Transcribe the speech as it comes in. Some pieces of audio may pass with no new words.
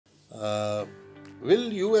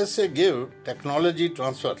will USA give technology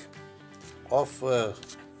transfer of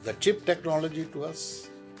the chip technology to us?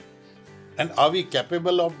 And are we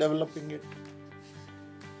capable of developing it?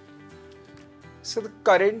 So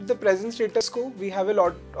the present status quo, we have a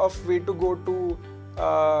lot of way to go to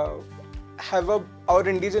have our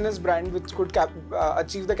indigenous brand which could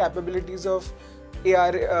achieve the capabilities of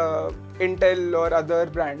AR, Intel or other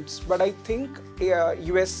brands. But I think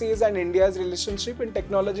USA's and India's relationship in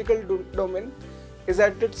technological domain is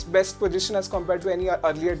at its best position as compared to any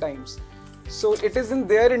earlier times. So it is in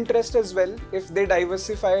their interest as well if they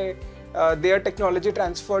diversify their technology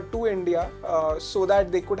transfer to India so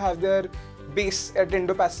that they could have their base at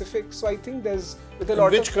Indo-Pacific. So I think there's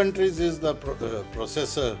which countries is the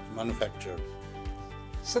processor manufactured?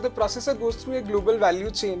 So the processor goes through a global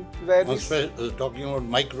value chain where talking about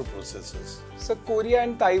microprocessors. So Korea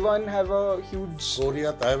and Taiwan have a huge...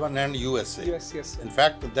 Korea, Taiwan and USA. Yes. In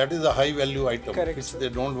fact, that is a high value item. Correct, which sir. They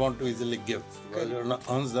don't want to easily give because it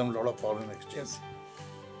earns them a lot of foreign exchange.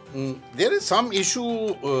 Yes. There is some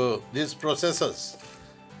issue, these processors.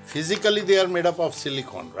 Physically they are made up of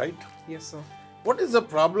silicon, right? Yes, sir. What is the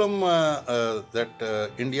problem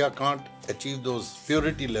that India can't achieve those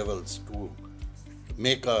purity levels to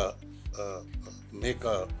make a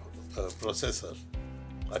processor,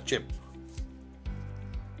 a chip?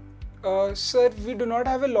 Sir, we do not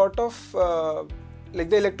have a lot of like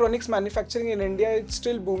the electronics manufacturing in India. It's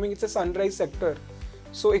still booming. It's a sunrise sector.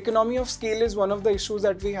 So economy of scale is one of the issues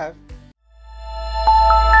that we have.